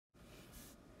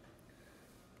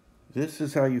This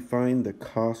is how you find the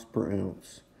cost per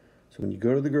ounce. So when you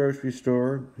go to the grocery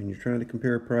store and you're trying to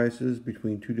compare prices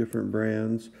between two different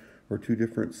brands or two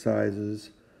different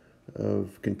sizes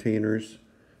of containers,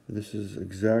 this is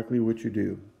exactly what you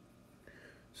do.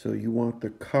 So you want the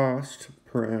cost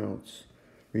per ounce.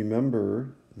 Remember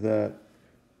that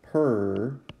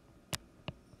per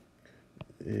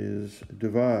is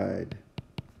divide,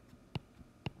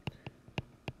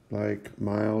 like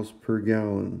miles per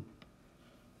gallon.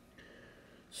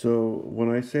 So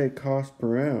when I say cost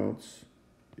per ounce,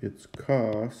 it's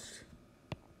cost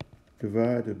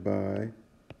divided by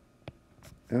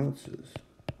ounces.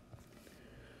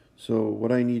 So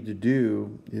what I need to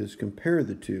do is compare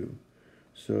the two.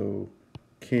 So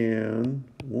can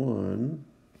 1,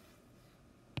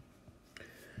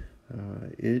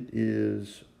 it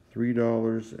is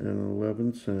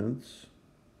 $3.11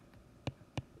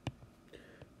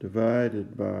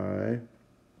 divided by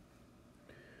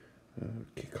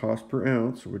cost per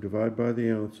ounce. So we divide by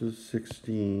the ounces,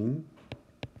 16.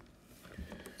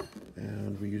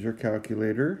 And we use our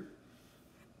calculator.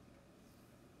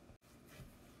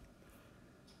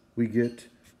 We get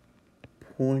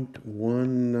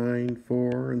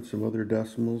 0.194 and some other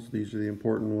decimals. These are the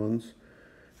important ones.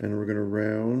 And we're going to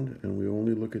round, and we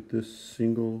only look at this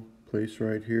single place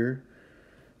right here.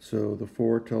 So the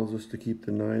 4 tells us to keep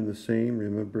the 9 the same.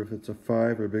 Remember, if it's a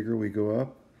 5 or bigger, we go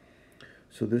up.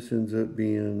 So this ends up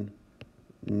being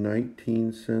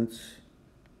 19 cents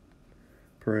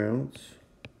per ounce.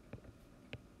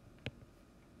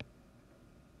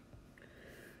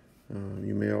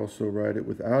 You may also write it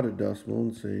without a decimal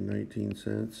and say 19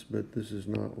 cents, but this is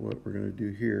not what we're going to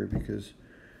do here because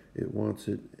it wants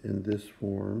it in this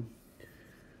form.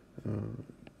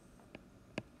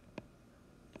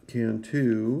 Can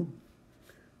 2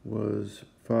 was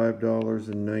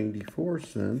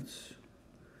 $5.94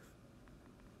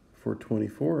 for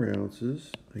 24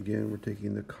 ounces. Again, we're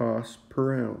taking the cost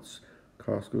per ounce.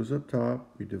 Cost goes up top,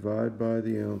 we divide by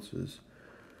the ounces.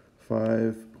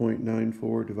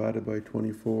 5.94 divided by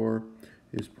 24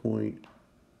 is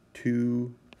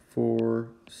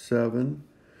 0.247. And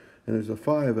there's a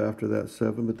 5 after that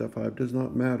 7, but that 5 does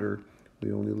not matter.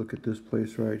 We only look at this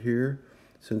place right here.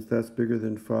 Since that's bigger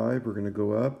than 5, we're going to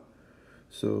go up.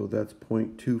 So that's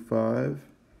 0.25,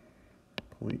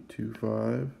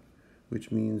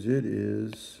 which means it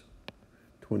is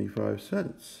 25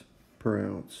 cents per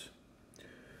ounce.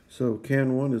 So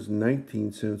can 1 is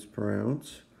 19 cents per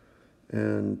ounce,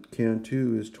 and can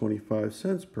 2 is 25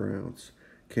 cents per ounce.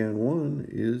 Can 1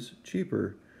 is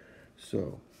cheaper.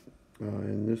 So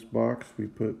in this box we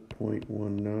put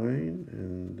 0.19,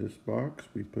 in this box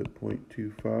we put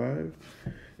 0.25,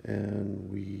 and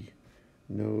we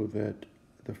know that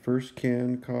the first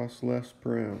can costs less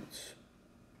per ounce.